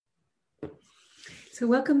So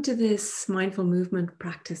welcome to this mindful movement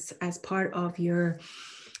practice as part of your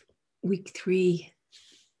week 3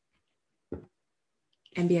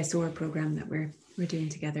 MBSR program that we're doing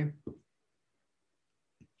together.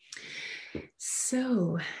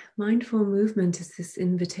 So mindful movement is this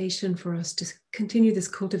invitation for us to continue this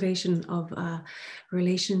cultivation of a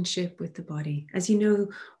relationship with the body. As you know,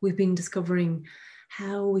 we've been discovering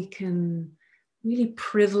how we can really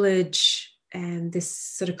privilege this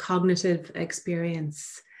sort of cognitive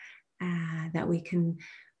experience, that we can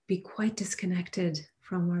be quite disconnected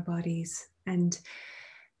from our bodies, and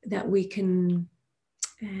that we can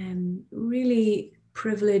really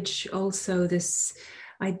privilege also this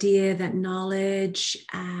idea that knowledge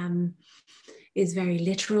is very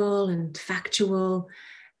literal and factual,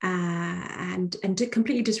 and to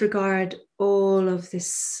completely disregard all of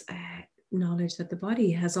this knowledge that the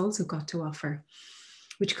body has also got to offer,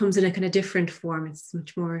 which comes in a kind of different form. It's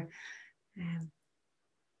much more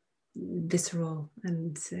visceral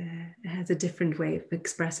and has a different way of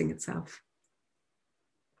expressing itself.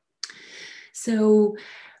 So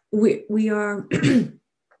we are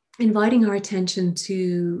inviting our attention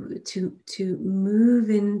to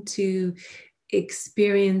move into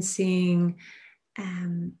experiencing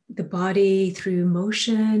the body through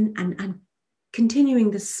motion, and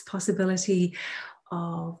continuing this possibility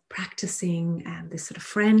of practicing this sort of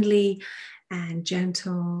friendly and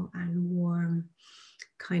gentle and warm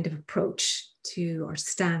kind of approach to our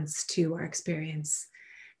stance, to our experience.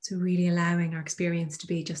 So really allowing our experience to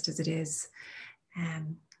be just as it is.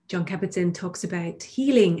 John Kabat-Zinn talks about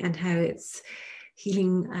healing, and how it's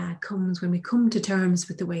healing comes when we come to terms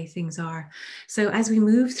with the way things are. So as we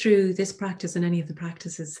move through this practice and any of the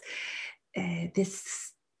practices,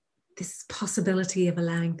 this possibility of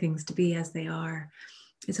allowing things to be as they are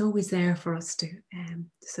is always there for us to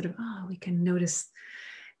sort of, we can notice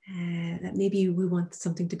that maybe we want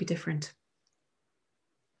something to be different.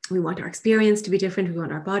 We want our experience to be different. We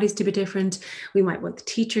want our bodies to be different. We might want the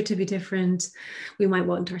teacher to be different. We might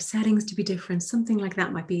want our settings to be different. Something like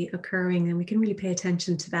that might be occurring, and we can really pay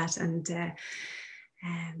attention to that and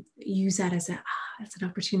use that as an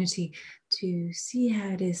opportunity to see how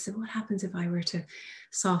it is. So what happens if I were to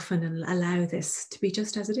soften and allow this to be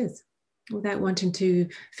just as it is, without wanting to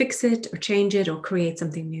fix it or change it or create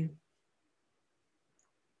something new?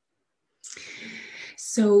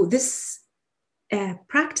 So this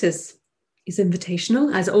practice is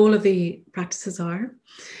invitational, as all of the practices are.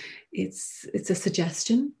 It's a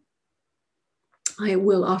suggestion. I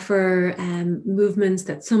will offer movements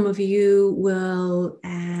that some of you will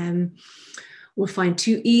find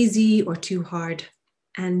too easy or too hard,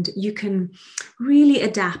 and you can really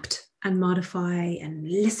adapt and modify and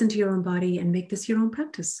listen to your own body and make this your own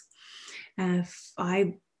practice.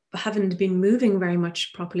 I haven't been moving very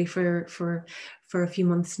much properly for a few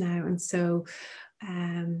months now, and so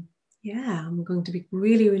I'm going to be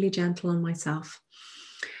really, really gentle on myself.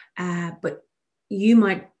 But you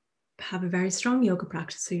might have a very strong yoga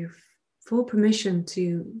practice, so you're full permission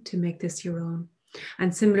to make this your own.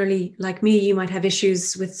 And similarly, like me, you might have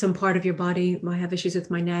issues with some part of your body. You might have issues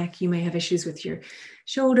with my neck. You may have issues with your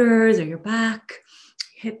shoulders or your back,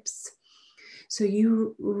 hips. So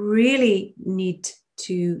you really need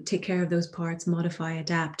to take care of those parts, modify,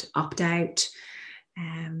 adapt, opt out.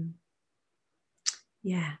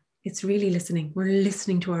 It's really listening. We're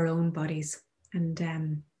listening to our own bodies,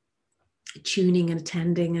 and tuning and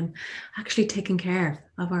attending and actually taking care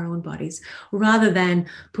of our own bodies, rather than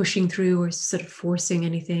pushing through or sort of forcing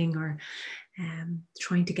anything or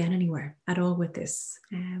trying to get anywhere at all with this.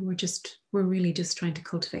 We're really just trying to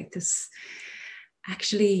cultivate this,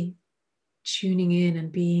 actually tuning in and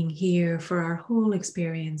being here for our whole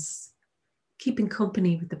experience, keeping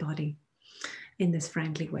company with the body in this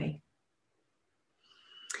friendly way.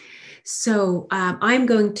 So I'm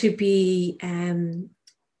going to be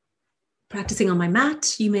practicing on my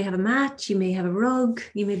mat. You may have a mat, you may have a rug,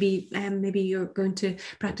 you may be, maybe you're going to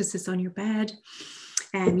practice this on your bed.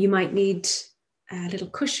 You might need a little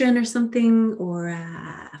cushion or something, or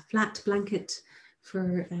a flat blanket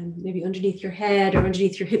for maybe underneath your head or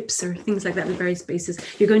underneath your hips or things like that in various spaces.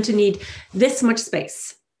 You're going to need this much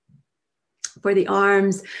space for the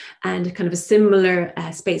arms, and kind of a similar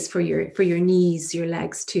space for your knees, your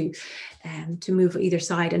legs to move either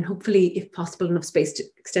side, and hopefully, if possible, enough space to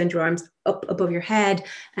extend your arms up above your head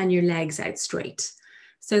and your legs out straight.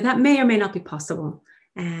 So that may or may not be possible,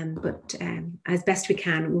 but as best we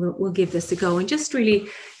can, we'll give this a go and just really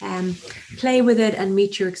play with it and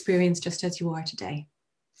meet your experience just as you are today.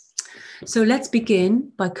 So let's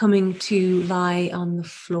begin by coming to lie on the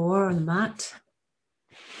floor, on the mat.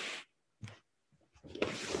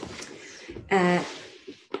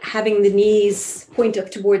 having the knees point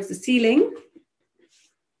up towards the ceiling,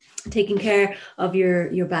 taking care of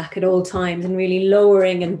your back at all times and really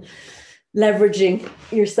lowering and leveraging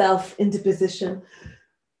yourself into position.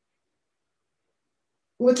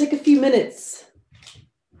 We'll take a few minutes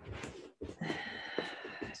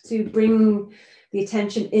to bring the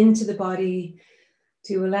attention into the body,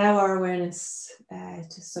 to allow our awareness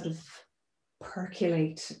to sort of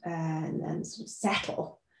percolate and sort of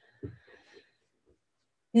settle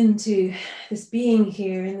into this being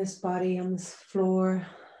here in this body on this floor.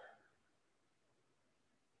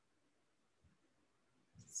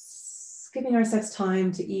 Giving ourselves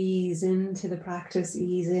time to ease into the practice,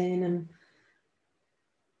 ease in, and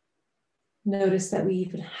notice that we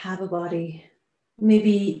even have a body.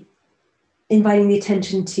 Maybe inviting the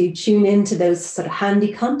attention to tune into those sort of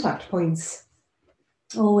handy contact points.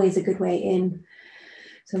 Always a good way in.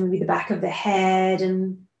 So maybe the back of the head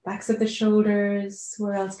and backs of the shoulders.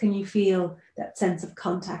 Where else can you feel that sense of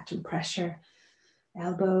contact and pressure?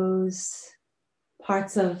 Elbows,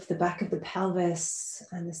 parts of the back of the pelvis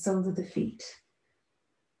and the soles of the feet.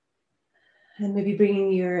 And maybe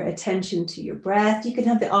bringing your attention to your breath. You can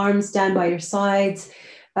have the arms down by your sides,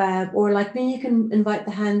 or like me, you can invite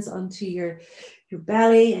the hands onto your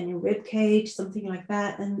belly and your rib cage, something like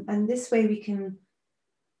that. And this way we can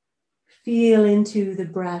feel into the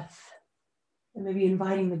breath, and maybe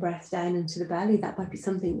inviting the breath down into the belly. That might be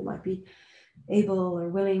something that might be able or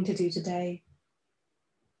willing to do today.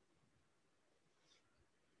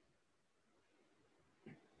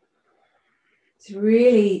 It's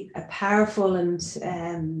really a powerful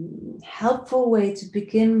and helpful way to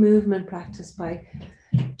begin movement practice by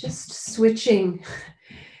just switching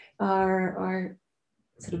our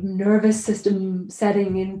sort of nervous system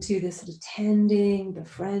setting into this sort of tending,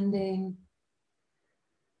 befriending,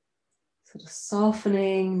 sort of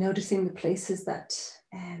softening, noticing the places that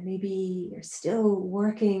maybe are still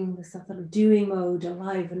working, the sort of doing mode,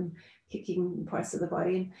 alive and kicking parts of the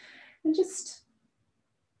body, and just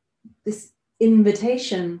this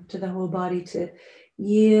invitation to the whole body to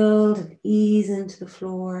yield and ease into the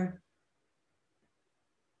floor.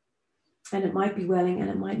 And it might be willing and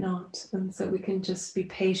it might not. And so we can just be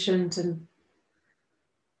patient, and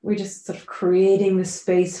we're just sort of creating the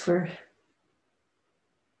space for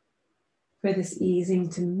this easing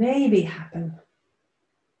to maybe happen.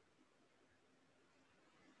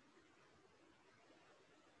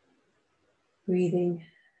 Breathing,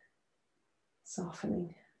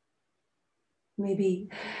 softening. Maybe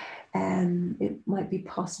it might be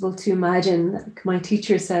possible to imagine, like my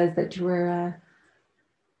teacher says, that you were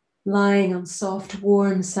lying on soft,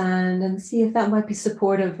 warm sand, and see if that might be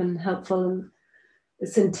supportive and helpful. And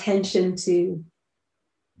this intention to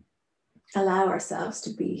allow ourselves to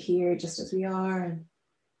be here just as we are, and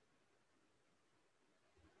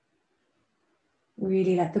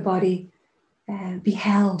really let the body be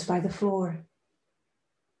held by the floor.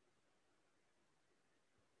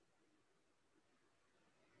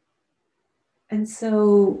 And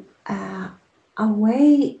so a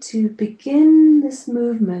way to begin this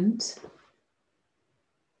movement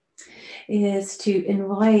is to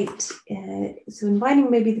invite, inviting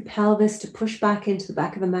maybe the pelvis to push back into the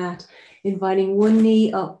back of the mat, inviting one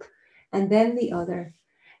knee up and then the other.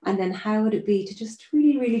 And then how would it be to just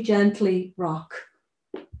really, really gently rock?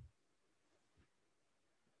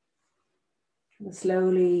 And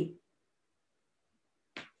slowly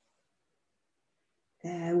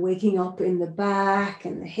waking up in the back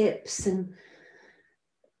and the hips, and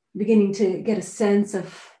beginning to get a sense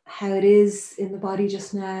of how it is in the body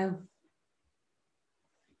just now.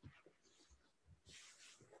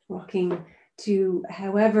 Rocking to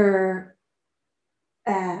whatever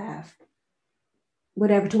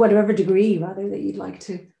degree rather that you'd like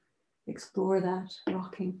to explore that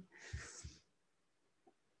rocking.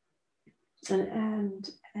 And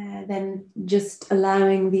then just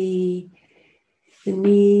allowing the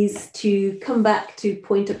knees to come back to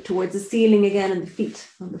point up towards the ceiling again, and the feet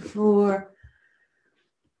on the floor.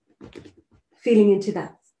 Feeling into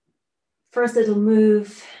that first little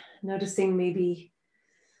move, noticing maybe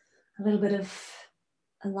a little bit of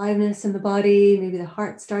aliveness in the body, maybe the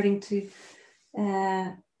heart starting to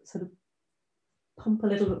sort of pump a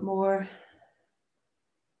little bit more.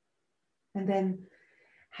 And then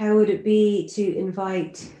how would it be to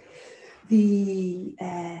invite the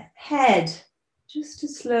head just to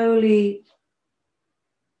slowly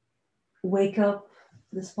wake up,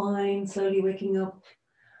 the spine slowly waking up.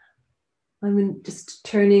 I'm just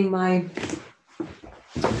turning my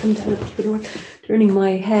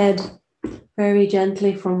head very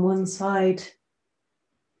gently from one side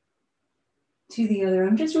to the other.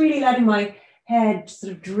 I'm just really letting my head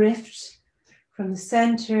sort of drift from the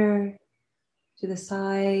center to the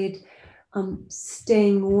side,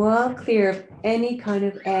 staying well clear of any kind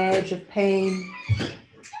of edge of pain,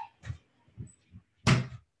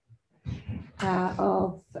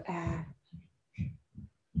 of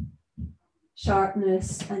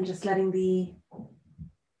sharpness, and just letting the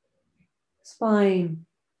spine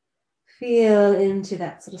feel into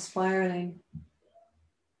that sort of spiraling.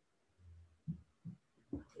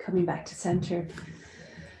 Coming back to center.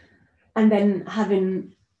 And then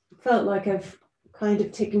having felt like I've kind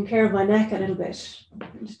of taken care of my neck a little bit,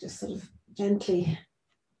 just sort of gently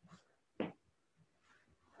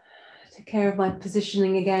take care of my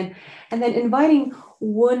positioning again. And then inviting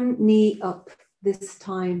one knee up this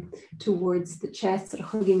time towards the chest, sort of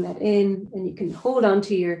hugging that in, and you can hold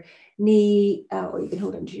onto your knee or you can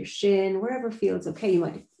hold onto your shin, wherever feels okay. You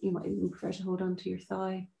might even prefer to hold onto your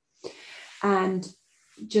thigh. And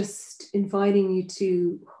just inviting you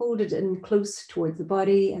to hold it in close towards the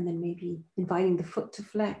body, and then maybe inviting the foot to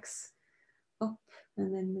flex up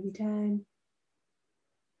and then maybe down.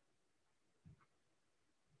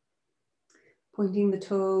 Pointing the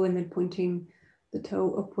toe and then pointing the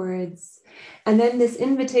toe upwards. And then this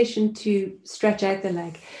invitation to stretch out the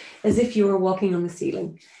leg as if you were walking on the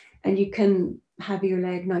ceiling. And you can have your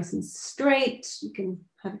leg nice and straight. You can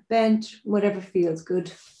have it bent, whatever feels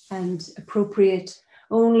good and appropriate.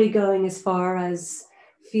 Only going as far as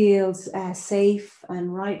feels safe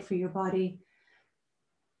and right for your body.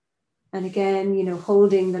 And again,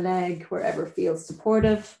 holding the leg wherever feels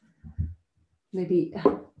supportive. Maybe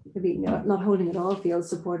not holding it all feels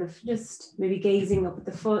supportive. Just maybe gazing up at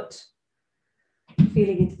the foot,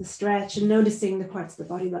 feeling into the stretch and noticing the parts of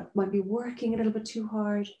the body that might be working a little bit too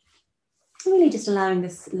hard. Really just allowing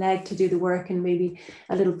this leg to do the work, and maybe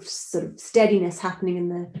a little sort of steadiness happening in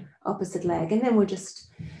the opposite leg. And then we'll just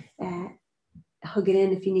hug it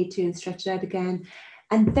in if you need to and stretch it out again.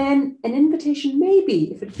 And then an invitation,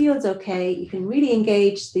 maybe if it feels okay, you can really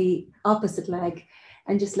engage the opposite leg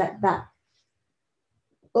and just let that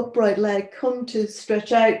upright leg come to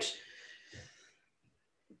stretch out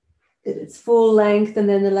at its full length, and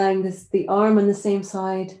then allowing the arm on the same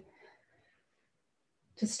side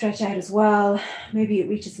to stretch out as well. Maybe it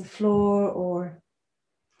reaches the floor, or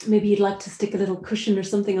maybe you'd like to stick a little cushion or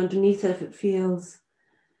something underneath it if it feels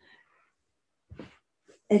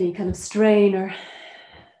any kind of strain or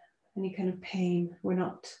any kind of pain. We're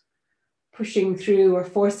not pushing through or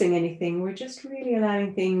forcing anything. We're just really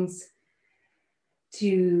allowing things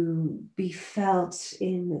to be felt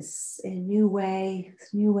in this new way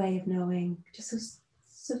of knowing, just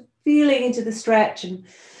so feeling into the stretch, and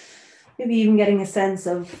maybe even getting a sense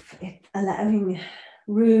of it, allowing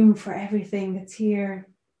room for everything that's here.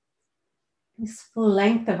 This full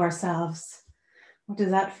length of ourselves. What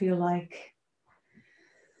does that feel like?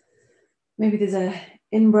 Maybe there's a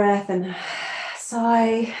in-breath and a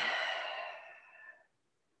sigh,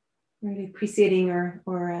 really preceding or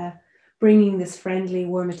bringing this friendly,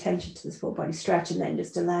 warm attention to this full body stretch, and then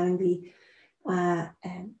just allowing the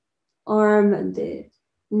arm and the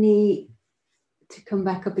knee to come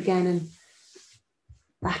back up again and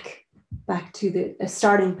back to the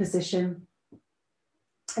starting position.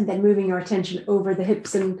 And then moving your attention over the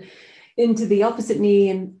hips and into the opposite knee,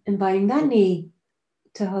 and inviting that knee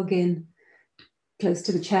to hug in close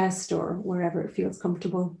to the chest or wherever it feels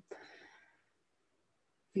comfortable.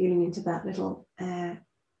 Feeling into that little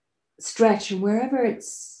stretch, and wherever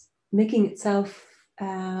it's making itself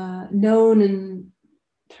known in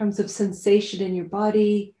terms of sensation in your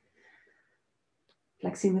body,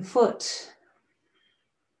 flexing the foot,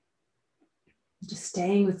 just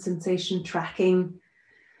staying with sensation, tracking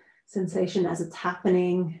sensation as it's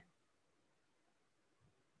happening,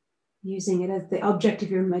 using it as the object of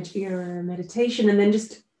your meditation, and then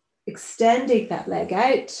just extending that leg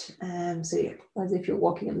out, so as if you're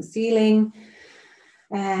walking on the ceiling.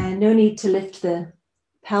 No need to lift the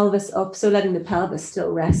pelvis up, so letting the pelvis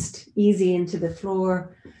still rest easy into the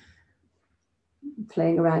floor,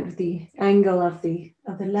 playing around with the angle of the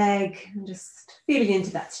leg, and just feeling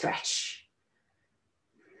into that stretch.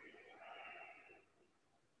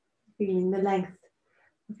 Feeling the length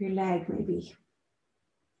of your leg maybe.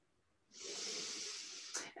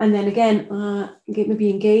 And then again, maybe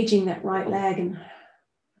engaging that right leg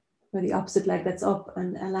or the opposite leg that's up,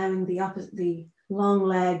 and allowing the long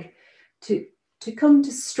leg to come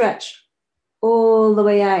to stretch all the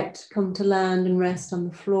way out, come to land and rest on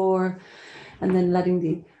the floor, and then letting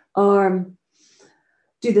the arm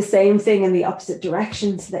do the same thing in the opposite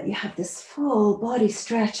direction, so that you have this full body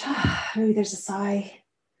stretch. Maybe there's a sigh.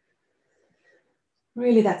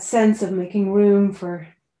 Really that sense of making room for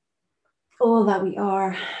all that we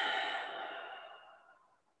are.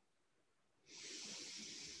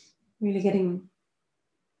 Really getting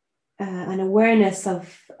an awareness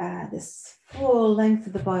of this full length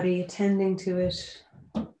of the body, attending to it.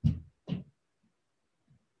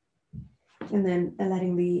 And then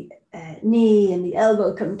letting the knee and the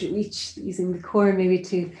elbow come to reach, using the core maybe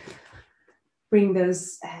to bring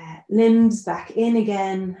those limbs back in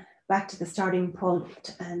again, back to the starting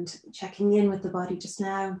point, and checking in with the body just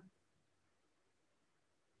now.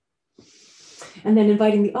 And then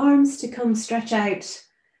inviting the arms to come stretch out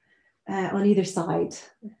on either side.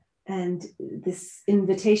 And this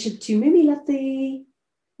invitation to maybe let the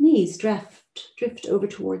knees drift over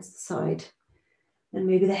towards the side. And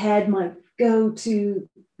maybe the head might go to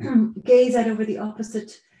gaze out over the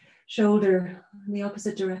opposite shoulder, in the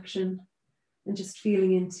opposite direction, and just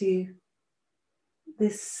feeling into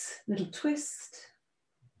this little twist,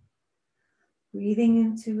 breathing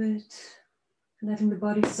into it, letting the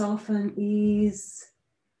body soften, ease,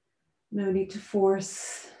 no need to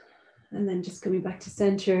force, and then just coming back to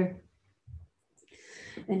center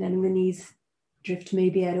and letting the knees drift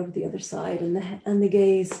maybe out over the other side, and the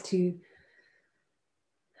gaze to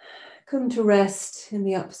come to rest in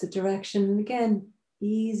the opposite direction. And again,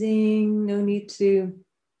 easing, no need to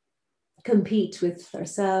compete with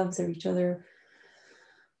ourselves or each other.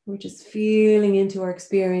 We're just feeling into our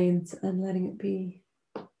experience and letting it be.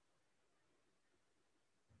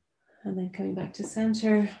 And then coming back to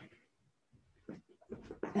center,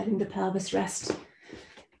 letting the pelvis rest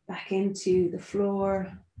back into the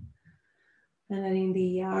floor, and letting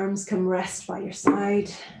the arms come rest by your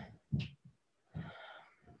side.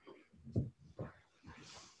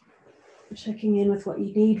 Checking in with what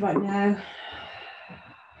you need right now.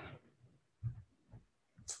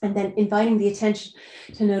 And then inviting the attention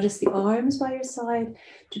to notice the arms by your side,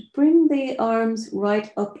 to bring the arms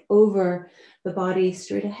right up over the body,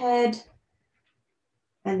 straight ahead.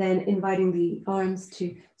 And then inviting the arms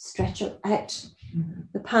to stretch out.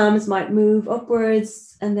 The palms might move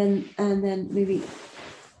upwards and then maybe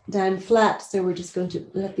down flat. So we're just going to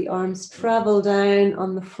let the arms travel down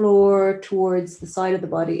on the floor towards the side of the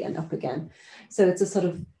body and up again. So it's a sort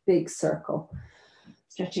of big circle.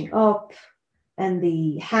 Stretching up, and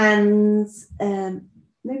the hands,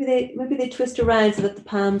 maybe they twist around so that the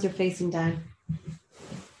palms are facing down.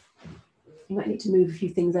 You might need to move a few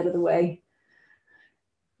things out of the way.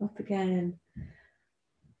 Up again.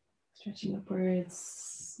 Stretching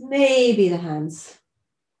upwards. Maybe the hands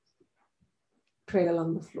trail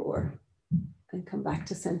along the floor and come back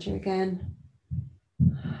to center again.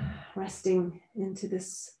 Resting into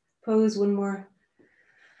this pose one more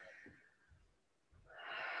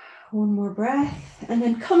breath, and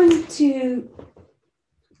then coming to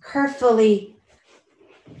carefully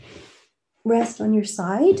rest on your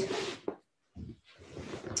side.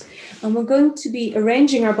 And we're going to be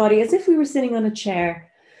arranging our body as if we were sitting on a chair.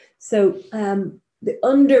 So the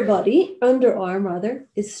underarm rather,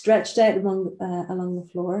 is stretched out along the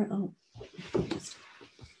floor. I'll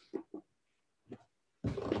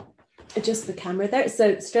adjust the camera there.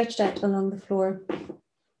 So stretched out along the floor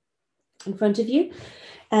in front of you,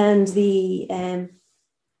 and the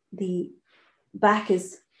back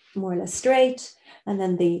is more or less straight, and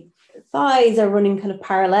then the thighs are running kind of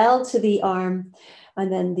parallel to the arm,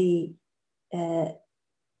 and then the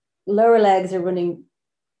lower legs are running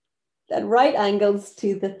at right angles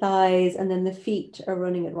to the thighs, and then the feet are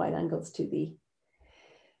running at right angles to the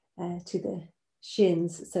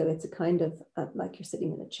shins. So it's a kind of like you're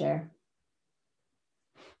sitting in a chair.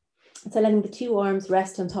 So letting the two arms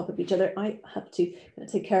rest on top of each other. I have to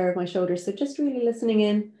take care of my shoulders. So just really listening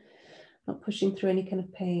in, not pushing through any kind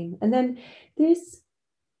of pain. And then this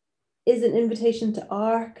is an invitation to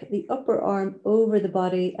arc the upper arm over the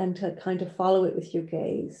body and to kind of follow it with your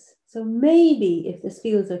gaze. So maybe if this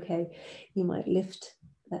feels okay, you might lift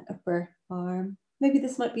that upper arm. Maybe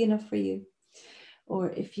this might be enough for you. Or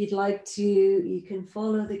if you'd like to, you can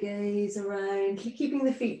follow the gaze around, keeping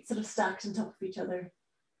the feet sort of stacked on top of each other.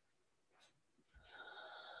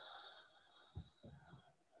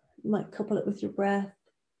 You might couple it with your breath.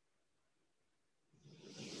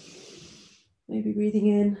 Maybe breathing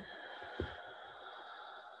in.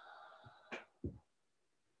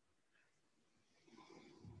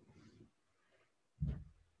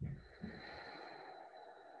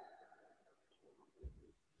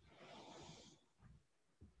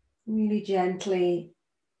 Really gently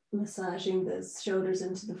massaging those shoulders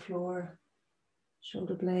into the floor,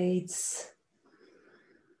 shoulder blades.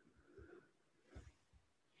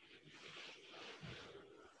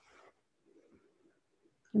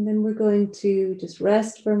 And then we're going to just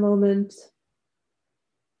rest for a moment.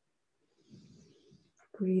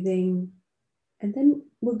 Breathing. And then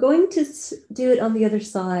we're going to do it on the other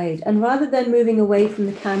side. And rather than moving away from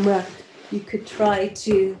the camera, you could try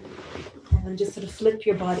to just sort of flip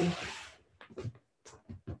your body.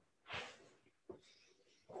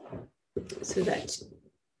 So that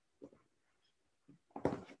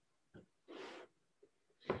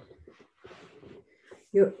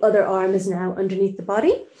your other arm is now underneath the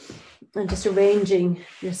body, and just arranging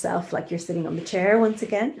yourself like you're sitting on the chair once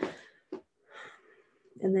again.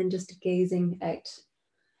 And then just gazing out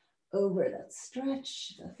over that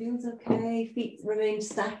stretch. That feels okay. Feet remain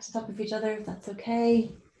stacked on top of each other, if that's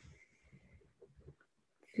okay.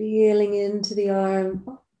 Feeling into the arm,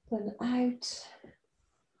 up and out.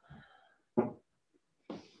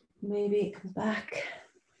 Maybe it comes back.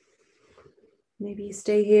 Maybe you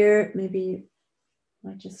stay here. Maybe you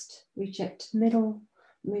might just reach out to the middle.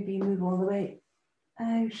 Maybe you move all the way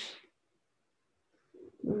out.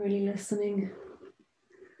 Really listening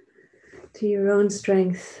to your own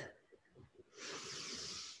strength.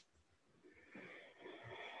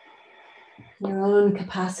 Your own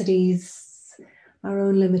capacities, our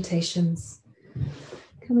own limitations.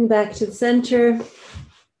 Coming back to the center.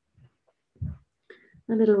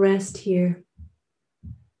 A little rest here.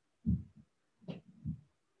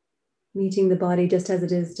 Meeting the body just as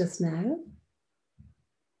it is just now.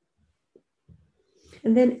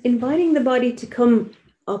 And then inviting the body to come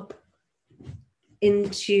up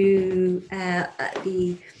into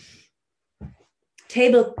the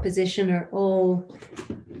table position, or all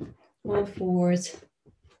fours.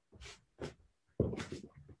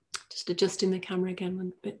 Just adjusting the camera again,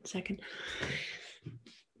 one second.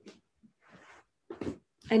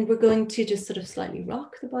 And we're going to just sort of slightly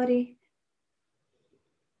rock the body.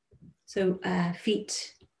 So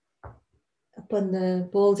feet up on the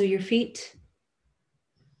balls of your feet.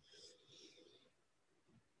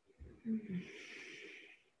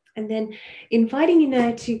 And then inviting you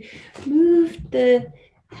now to move the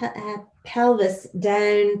pelvis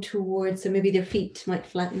down towards, so maybe the feet might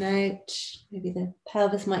flatten out. Maybe the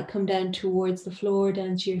pelvis might come down towards the floor,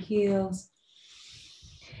 down to your heels.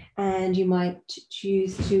 And you might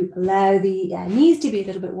choose to allow the knees to be a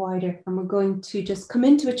little bit wider. And we're going to just come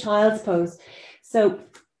into a child's pose. So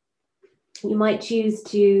you might choose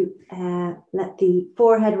to let the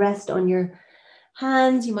forehead rest on your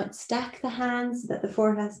hands. You might stack the hands so that the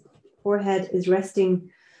forehead is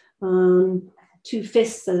resting on two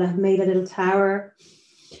fists that have made a little tower.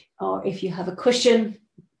 Or if you have a cushion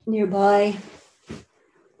nearby,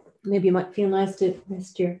 maybe it might feel nice to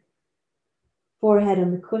rest your forehead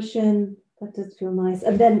on the cushion. That does feel nice.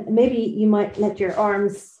 And then maybe you might let your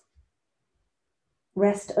arms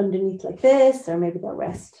rest underneath like this, or maybe they'll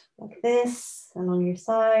rest like this along your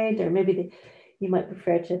side, or maybe you might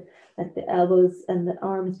prefer to let the elbows and the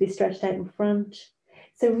arms be stretched out in front.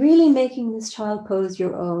 So really making this child pose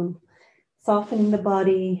your own, softening the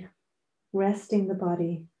body, resting the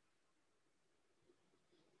body,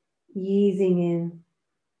 easing in.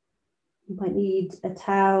 You might need a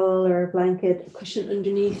towel or a blanket, a cushion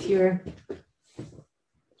underneath your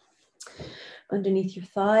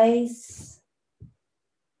thighs.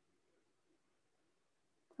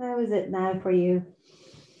 How is it now for you?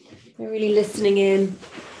 You're really listening in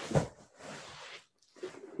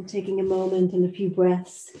and taking a moment and a few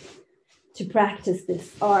breaths to practice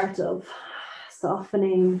this art of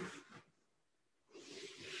softening.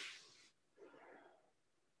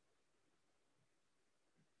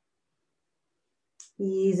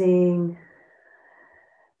 Easing,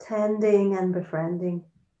 tending and befriending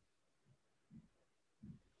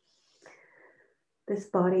this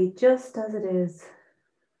body just as it is,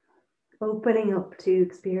 opening up to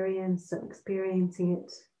experiencing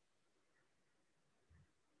it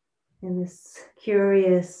in this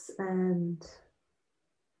curious and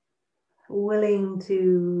willing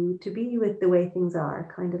to be with the way things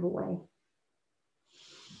are kind of a way.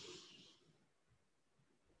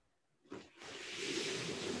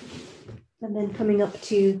 And then coming up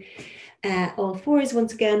to all fours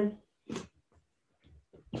once again.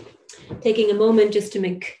 Taking a moment just to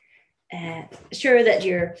make sure that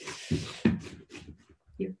your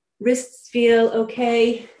wrists feel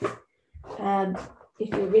okay. If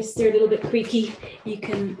your wrists are a little bit creaky, you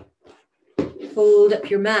can fold up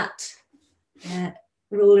your mat,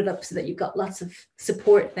 roll it up so that you've got lots of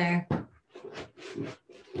support there.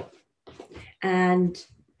 And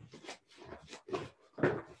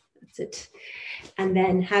that's it. And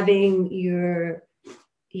then having your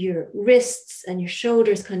wrists and your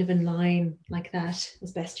shoulders kind of in line like that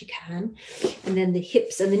as best you can. And then the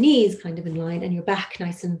hips and the knees kind of in line, and your back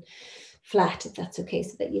nice and flat, if that's okay,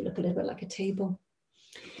 so that you look a little bit like a table.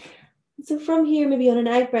 So from here, maybe on an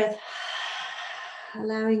out breath,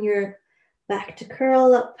 allowing your back to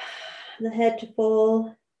curl up, the head to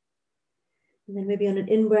fall. And then maybe on an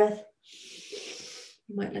in-breath,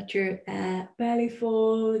 you might let your belly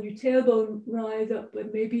fall and your tailbone rise up,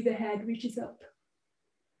 and maybe the head reaches up.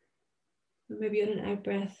 And maybe on an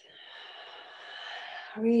out-breath,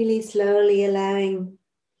 really slowly allowing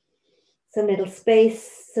some little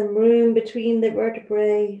space, some room between the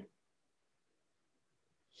vertebrae.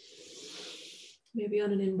 Maybe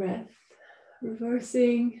on an in-breath,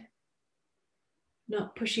 reversing,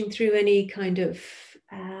 not pushing through any kind of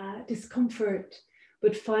discomfort,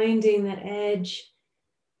 but finding that edge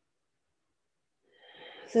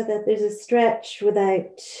so that there's a stretch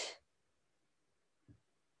without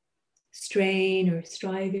strain or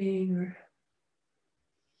striving or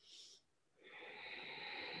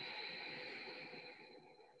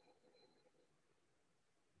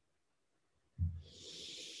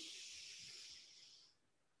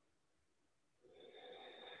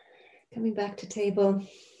coming back to table.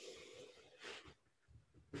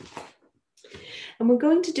 And we're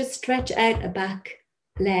going to just stretch out a back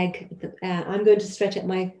leg. I'm going to stretch out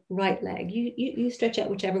my right leg. You stretch out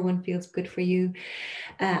whichever one feels good for you.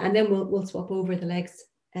 And then we'll swap over the legs.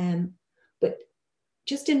 But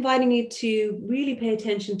just inviting you to really pay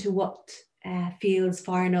attention to what feels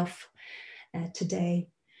far enough today.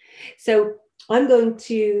 So I'm going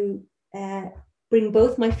to bring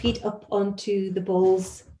both my feet up onto the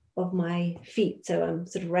balls of my feet. So I'm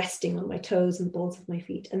sort of resting on my toes and the balls of my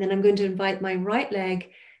feet. And then I'm going to invite my right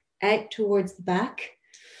leg out towards the back,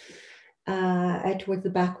 out towards the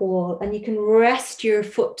back wall. And you can rest your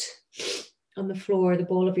foot on the floor, the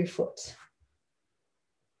ball of your foot.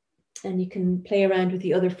 And you can play around with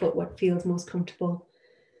the other foot, what feels most comfortable.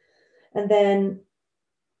 And then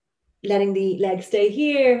letting the leg stay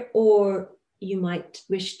here, or you might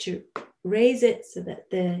wish to raise it so that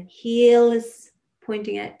the heel is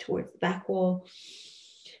pointing out towards the back wall.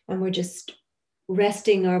 And we're just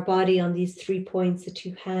resting our body on these 3 points, the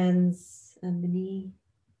 2 hands and the knee,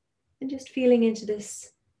 and just feeling into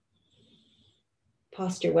this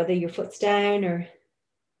posture, whether your foot's down or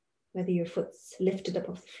whether your foot's lifted up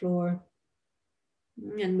off the floor,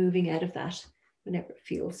 and moving out of that whenever it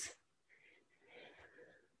feels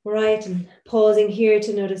right, and pausing here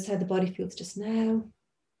to notice how the body feels just now.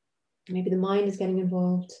 Maybe the mind is getting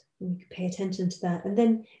involved, and we can pay attention to that. And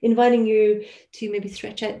then inviting you to maybe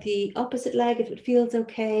stretch out the opposite leg if it feels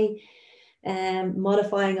okay,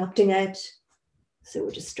 modifying, opting out. So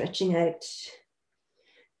we're just stretching out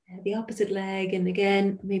the opposite leg. And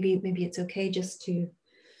again, maybe it's okay just to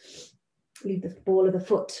leave the ball of the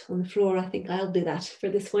foot on the floor. I think I'll do that for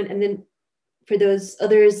this one. And then for those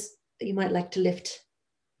others, you might like to lift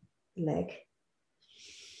the leg.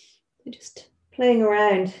 Just playing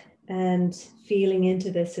around and feeling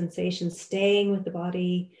into the sensation, staying with the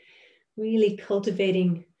body, really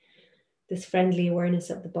cultivating this friendly awareness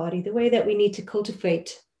of the body, the way that we need to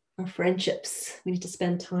cultivate our friendships. We need to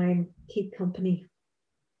spend time, keep company.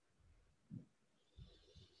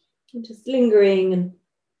 And just lingering and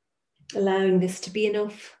allowing this to be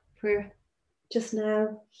enough for just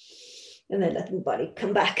now. And then letting the body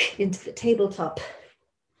come back into the tabletop.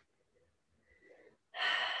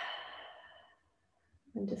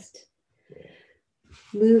 And just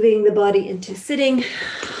moving the body into sitting.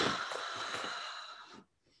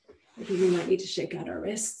 Maybe we might need to shake out our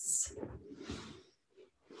wrists.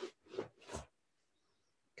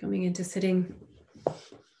 Coming into sitting.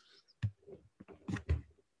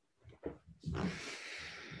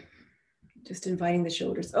 Just inviting the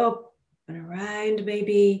shoulders up and around,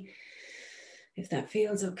 maybe, if that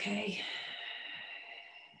feels okay.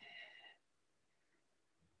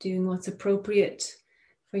 Doing what's appropriate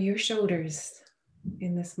for your shoulders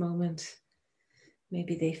in this moment.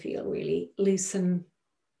 Maybe they feel really loose and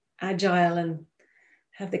agile and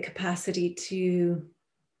have the capacity to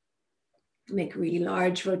make really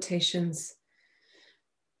large rotations.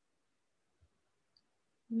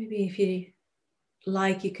 Maybe if you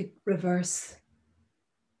like, you could reverse,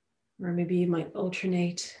 or maybe you might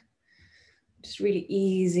alternate, just really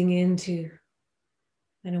easing into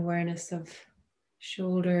an awareness of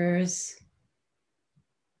shoulders,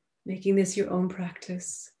 making this your own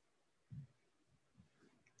practice,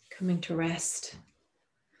 coming to rest.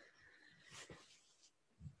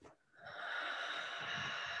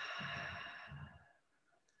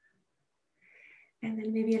 And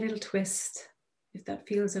then maybe a little twist, if that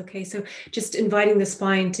feels okay. So just inviting the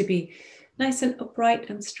spine to be nice and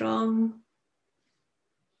upright and strong.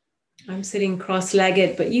 I'm sitting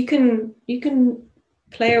cross-legged, but you can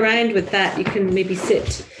play around with that. You can maybe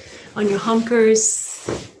sit on your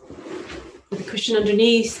hunkers, cushion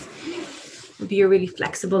underneath. Maybe you're really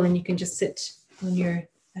flexible and you can just sit on your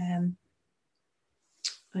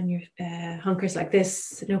hunkers like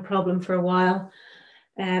this, no problem for a while.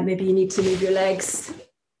 Maybe you need to move your legs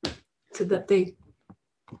so that they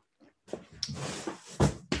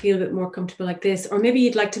feel a bit more comfortable like this. Or maybe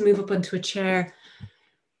you'd like to move up onto a chair.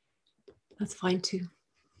 That's fine too.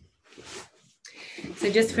 So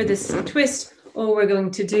just for this twist, all we're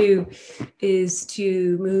going to do is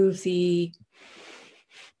to move the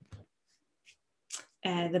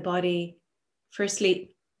body,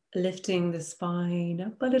 firstly lifting the spine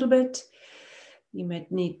up a little bit. You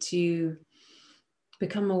might need to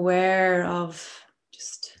become aware of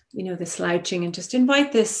just, the slouching, and just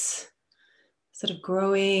invite this sort of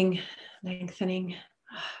growing, lengthening.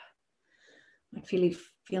 Might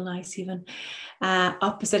feel nice even.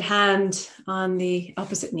 Opposite hand on the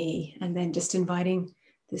opposite knee, and then just inviting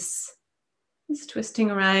this twisting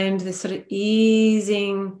around, this sort of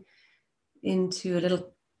easing into a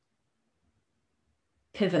little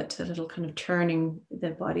pivot, a little kind of turning the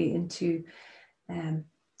body into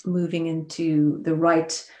moving into the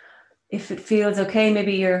right. If it feels okay,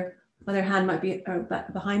 maybe your other hand might be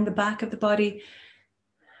behind the back of the body,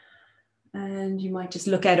 and you might just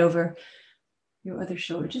look out over your other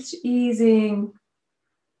shoulder, just easing,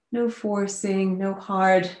 no forcing, no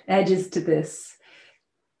hard edges to this.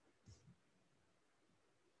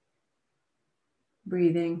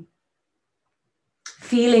 Breathing,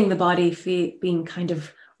 feeling the body being kind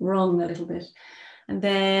of wrung a little bit, and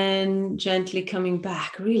then gently coming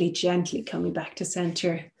back, really gently coming back to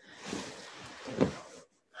center.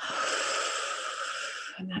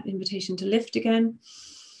 And that invitation to lift again.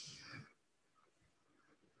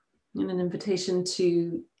 And an invitation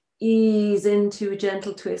to ease into a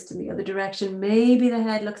gentle twist in the other direction. Maybe the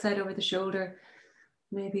head looks out over the shoulder.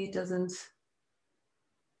 Maybe it doesn't.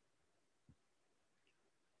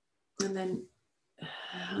 And then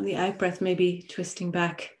on the out breath, maybe twisting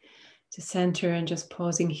back to center and just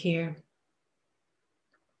pausing here.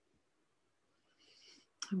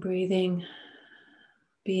 And breathing,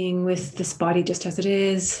 being with this body just as it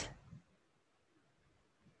is.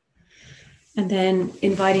 And then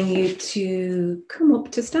inviting you to come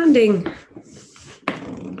up to standing.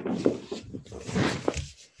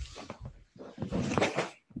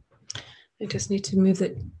 I just need to move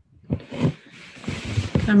the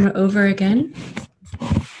camera over again.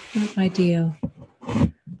 Not ideal.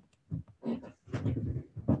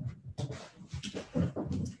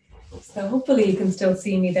 So hopefully you can still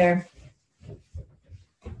see me there.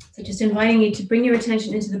 So just inviting you to bring your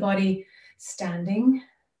attention into the body standing.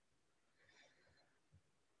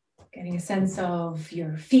 Getting a sense of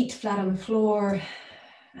your feet flat on the floor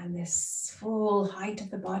and this full height of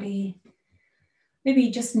the body. Maybe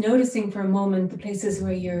just noticing for a moment the places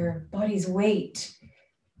where your body's weight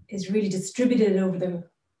is really distributed over the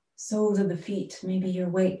soles of the feet. Maybe your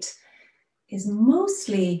weight is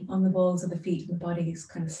mostly on the balls of the feet and the body is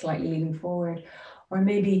kind of slightly leaning forward. Or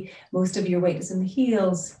maybe most of your weight is in the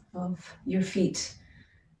heels of your feet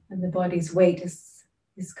and the body's weight is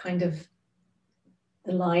kind of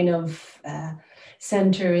the line of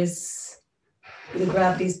center is, the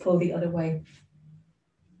gravity's pulled the other way.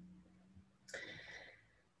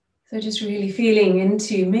 So just really feeling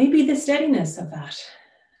into maybe the steadiness of that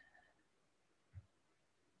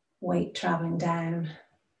weight traveling down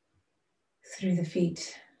through the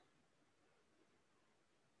feet.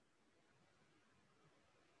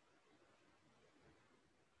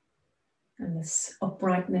 And this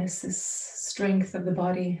uprightness, this strength of the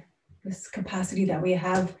body, this capacity that we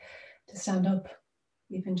have to stand up,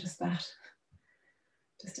 even just that.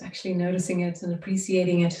 Just actually noticing it and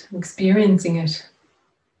appreciating it, and experiencing it.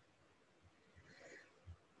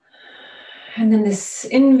 And then this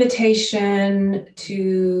invitation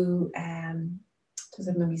to, does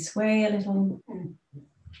it maybe sway a little?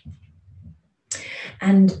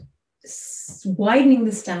 And widening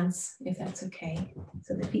the stance, if that's okay.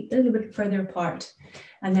 So the feet a little bit further apart.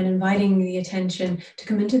 And then inviting the attention to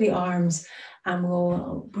come into the arms, and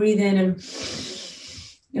we'll breathe in and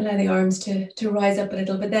allow the arms to rise up a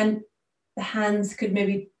little. But then the hands could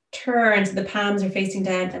maybe turn so the palms are facing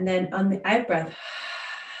down, and then on the out breath,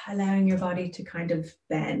 allowing your body to kind of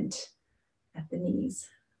bend at the knees.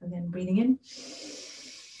 And then breathing in.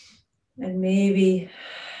 And maybe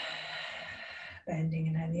bending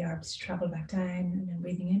and allowing the arms to travel back down, and then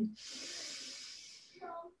breathing in.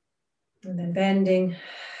 And then bending.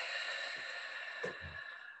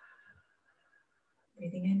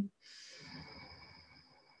 Breathing in.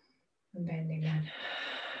 And bending down.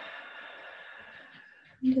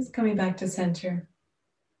 And just coming back to center.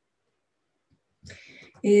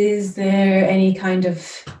 Is there any kind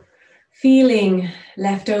of feeling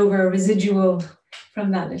left over, residual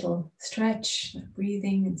from that little stretch,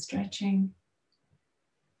 breathing and stretching?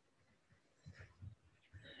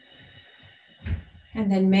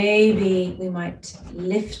 And then maybe we might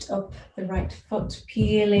lift up the right foot,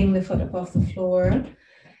 peeling the foot up off the floor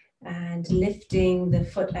and lifting the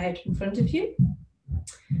foot out in front of you.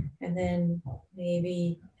 And then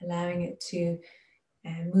maybe allowing it to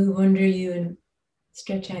move under you and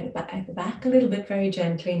stretch out at the back a little bit, very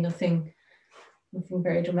gently, nothing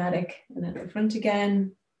very dramatic. And at the front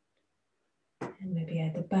again. And maybe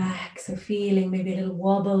at the back, so feeling maybe a little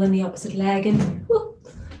wobble in the opposite leg. And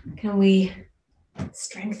can we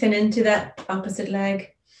strengthen into that opposite leg?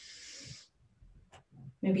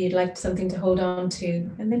 Maybe you'd like something to hold on to.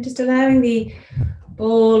 And then just allowing the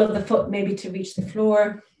ball of the foot maybe to reach the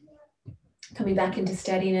floor. Coming back into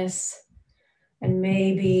steadiness. And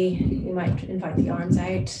maybe you might invite the arms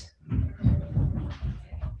out.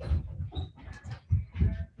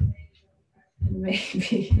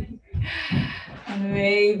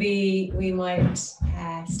 Maybe we might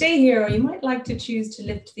stay here, or you might like to choose to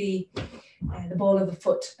lift the ball of the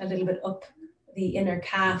foot a little bit up the inner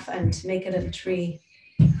calf and make a little tree.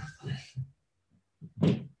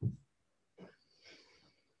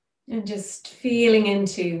 And just feeling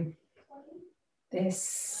into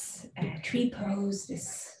this tree pose,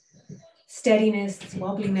 this steadiness, this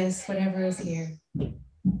wobbliness, whatever is here. And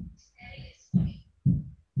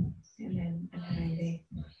then allowing the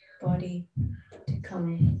body to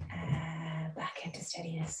come back into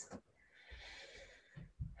steadiness.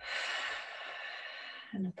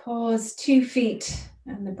 And a pause, 2 feet,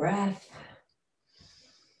 and the breath.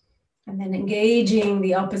 And then engaging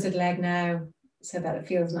the opposite leg now so that it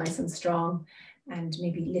feels nice and strong. And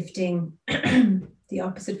maybe lifting the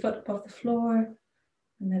opposite foot above the floor.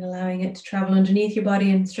 And then allowing it to travel underneath your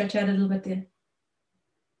body and stretch out a little bit the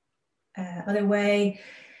other way.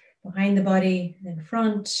 Behind the body, then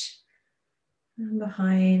front and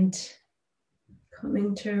behind.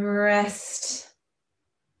 Coming to rest.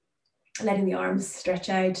 Letting the arms stretch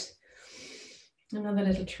out. Another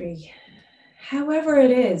little tree. However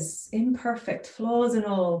it is, imperfect, flaws and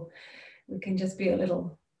all, we can just be a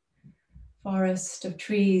little forest of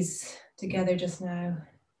trees together just now.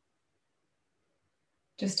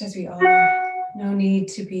 Just as we are. No need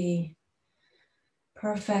to be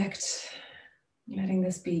perfect. Letting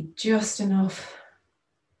this be just enough.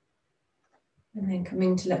 And then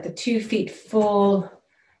coming to let the 2 feet fall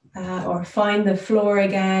or find the floor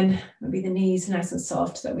again. Maybe the knees nice and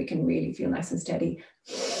soft so that we can really feel nice and steady.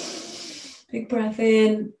 Big breath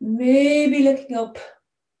in, maybe looking up.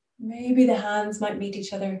 Maybe the hands might meet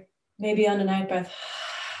each other. Maybe on an out breath.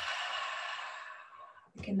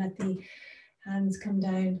 We can let the hands come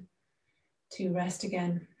down to rest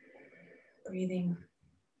again. Breathing.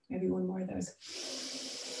 Maybe one more of those.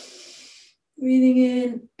 Breathing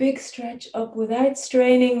in, big stretch up without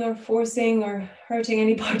straining or forcing or hurting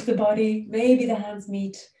any part of the body. Maybe the hands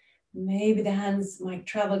meet. Maybe the hands might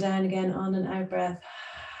travel down again on an out breath.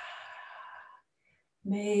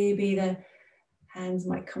 Maybe the hands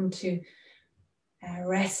might come to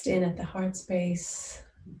rest in at the heart space.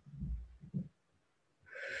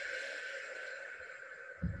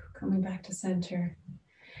 Coming back to center.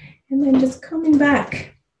 And then just coming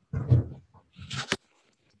back.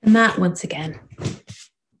 The mat once again.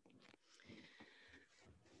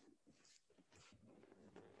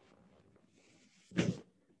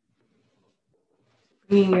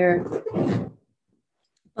 Bringing your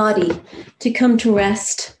body to come to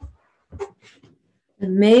rest.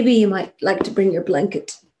 And maybe you might like to bring your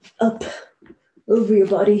blanket up over your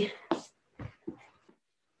body.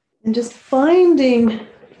 And just finding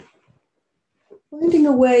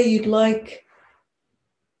a way you'd like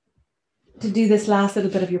to do this last little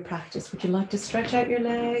bit of your practice. Would you like to stretch out your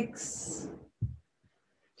legs?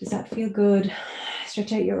 Does that feel good?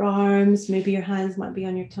 Stretch out your arms. Maybe your hands might be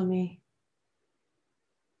on your tummy.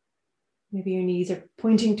 Maybe your knees are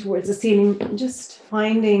pointing towards the ceiling. And just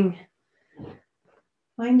finding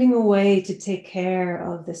a way to take care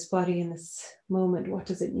of this body in this moment. What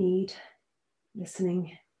does it need?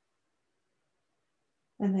 Listening.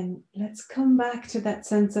 And then let's come back to that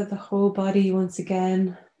sense of the whole body once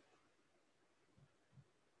again.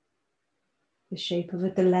 The shape of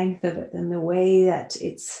it, the length of it, and the way that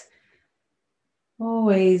it's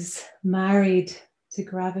always married to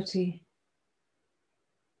gravity.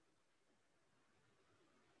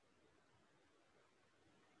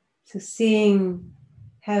 So seeing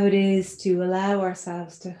how it is to allow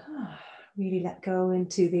ourselves to really let go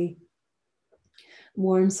into the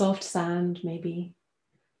warm, soft sand, maybe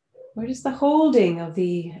or just the holding of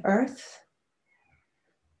the earth.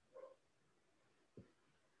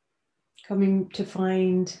 Coming to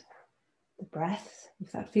find the breath,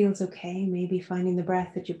 if that feels okay, maybe finding the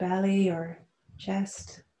breath at your belly or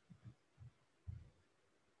chest,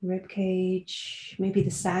 rib cage, maybe the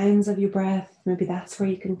sounds of your breath. Maybe that's where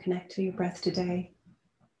you can connect to your breath today.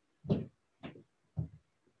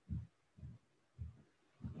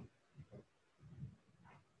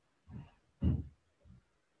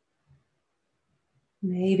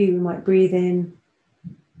 Maybe we might breathe in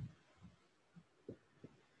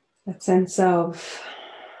that sense of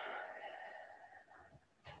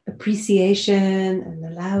appreciation and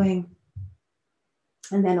allowing.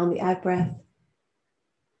 And then on the out breath,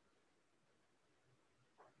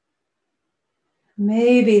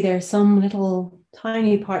 maybe there's some little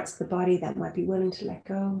tiny parts of the body that might be willing to let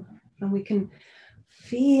go. And we can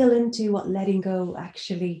feel into what letting go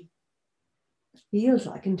actually feels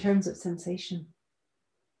like in terms of sensation.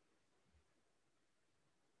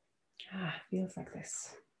 Feels like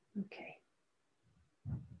this. Okay.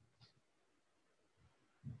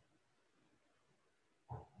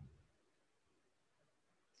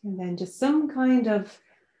 And then just some kind of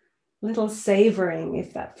little savoring,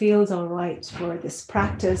 if that feels all right, for this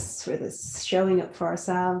practice, for this showing up for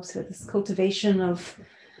ourselves, for this cultivation of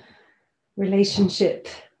relationship,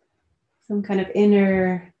 some kind of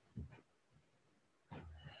inner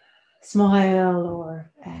smile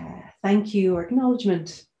or thank you or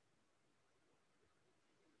acknowledgement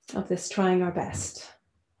of this trying our best.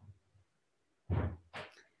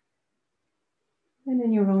 And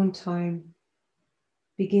in your own time,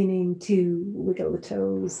 beginning to wiggle the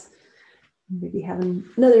toes, maybe having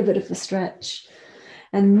another bit of a stretch,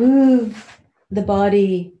 and move the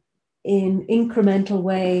body in incremental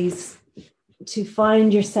ways to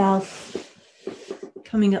find yourself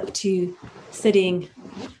coming up to sitting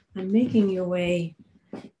and making your way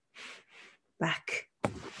back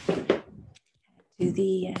to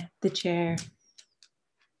the chair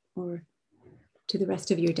or to the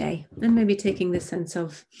rest of your day, and maybe taking this sense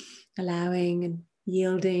of allowing and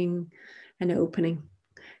yielding and opening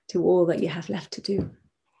to all that you have left to do.